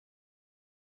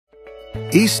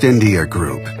East India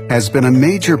Group has been a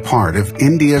major part of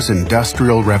India's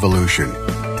industrial revolution.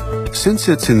 Since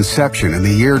its inception in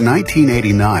the year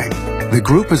 1989, the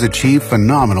group has achieved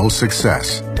phenomenal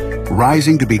success,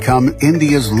 rising to become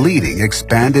India's leading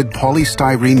expanded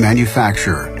polystyrene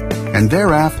manufacturer, and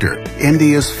thereafter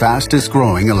India's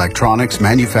fastest-growing electronics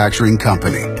manufacturing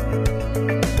company.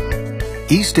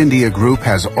 East India Group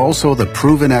has also the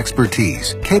proven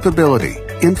expertise, capability,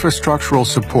 infrastructural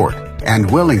support,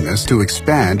 and willingness to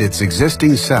expand its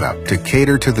existing setup to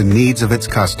cater to the needs of its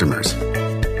customers.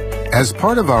 As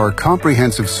part of our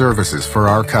comprehensive services for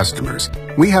our customers,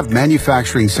 we have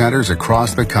manufacturing centers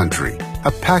across the country,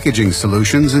 a packaging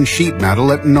solutions and sheet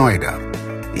metal at Noida,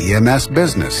 EMS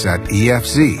business at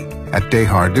EFZ at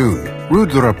Dehradun,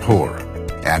 Rudrapur,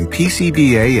 and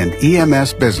PCBA and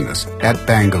EMS business at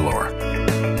Bangalore.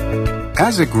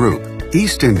 As a group,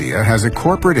 East India has a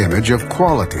corporate image of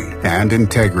quality and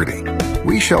integrity.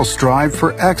 We shall strive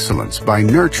for excellence by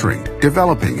nurturing,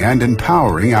 developing, and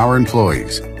empowering our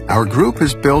employees. Our group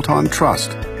is built on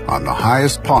trust, on the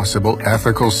highest possible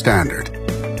ethical standard.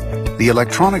 The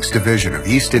Electronics Division of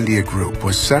East India Group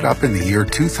was set up in the year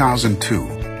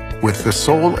 2002 with the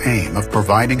sole aim of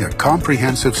providing a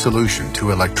comprehensive solution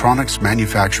to electronics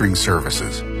manufacturing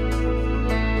services.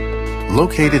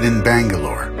 Located in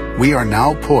Bangalore, we are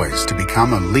now poised to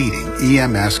become a leading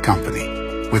EMS company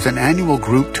with an annual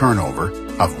group turnover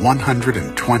of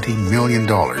 $120 million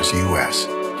US.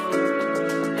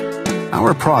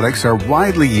 Our products are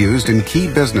widely used in key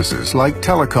businesses like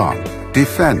telecom,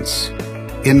 defense,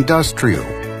 industrial,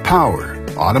 power,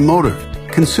 automotive,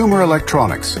 consumer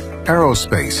electronics,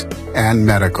 aerospace, and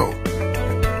medical.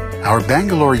 Our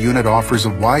Bangalore unit offers a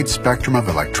wide spectrum of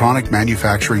electronic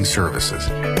manufacturing services,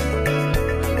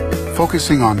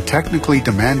 focusing on technically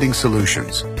demanding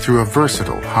solutions through a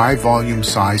versatile, high-volume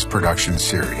size production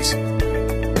series.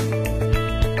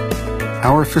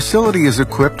 Our facility is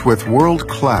equipped with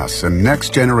world-class and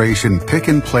next-generation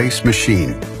pick-and-place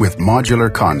machine with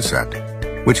modular concept,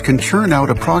 which can churn out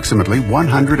approximately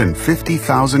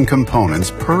 150,000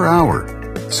 components per hour,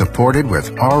 supported with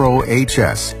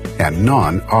ROHS and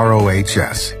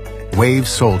non-ROHS wave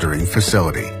soldering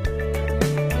facility.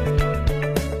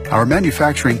 Our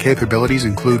manufacturing capabilities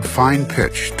include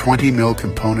fine-pitch 20mm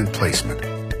component placement,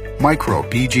 micro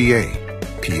BGA,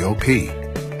 POP,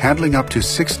 handling up to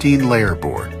 16-layer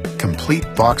board, complete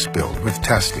box build with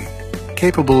testing,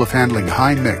 capable of handling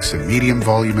high-mix and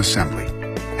medium-volume assembly,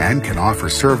 and can offer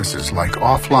services like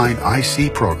offline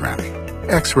IC programming,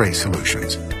 X-ray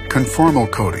solutions,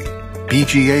 conformal coating,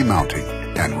 BGA mounting,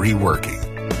 and reworking.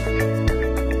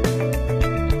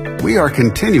 We are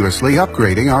continuously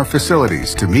upgrading our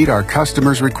facilities to meet our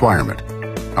customers' requirement.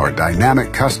 Our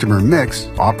dynamic customer mix,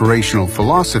 operational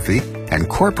philosophy, and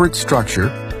corporate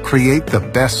structure create the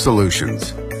best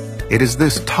solutions. It is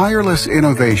this tireless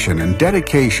innovation and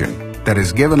dedication that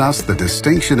has given us the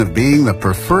distinction of being the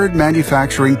preferred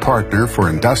manufacturing partner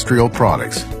for industrial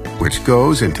products, which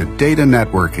goes into data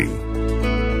networking.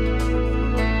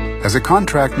 As a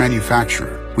contract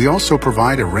manufacturer, we also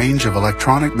provide a range of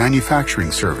electronic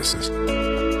manufacturing services.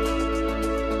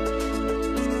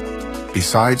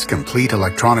 Besides complete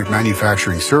electronic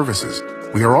manufacturing services,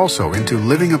 we are also into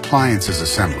living appliances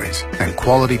assemblies and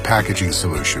quality packaging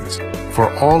solutions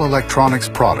for all electronics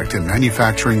product and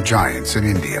manufacturing giants in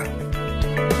India.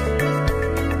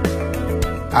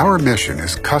 Our mission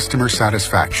is customer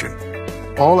satisfaction.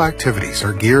 All activities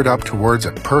are geared up towards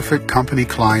a perfect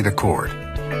company-client accord.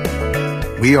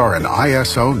 We are an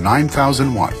ISO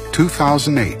 9001,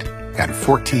 2008, and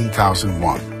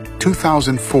 14001,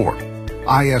 2004,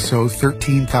 ISO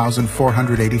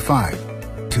 13485,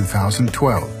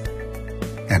 2012,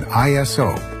 and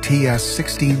ISO TS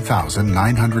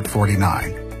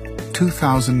 16949,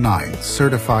 2009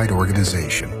 certified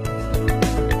organization.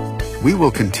 We will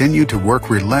continue to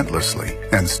work relentlessly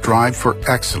and strive for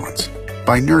excellence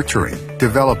by nurturing,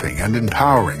 developing, and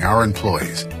empowering our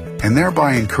employees, and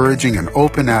thereby encouraging an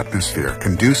open atmosphere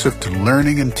conducive to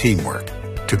learning and teamwork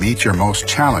to meet your most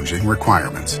challenging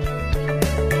requirements.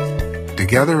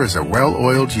 Together as a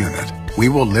well-oiled unit, we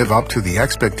will live up to the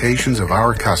expectations of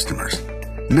our customers,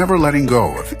 never letting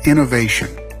go of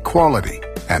innovation, quality,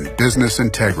 and business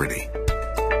integrity.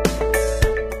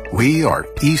 We are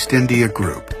East India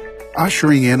Group,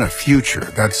 ushering in a future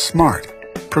that's smart,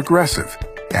 progressive,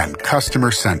 and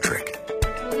customer-centric.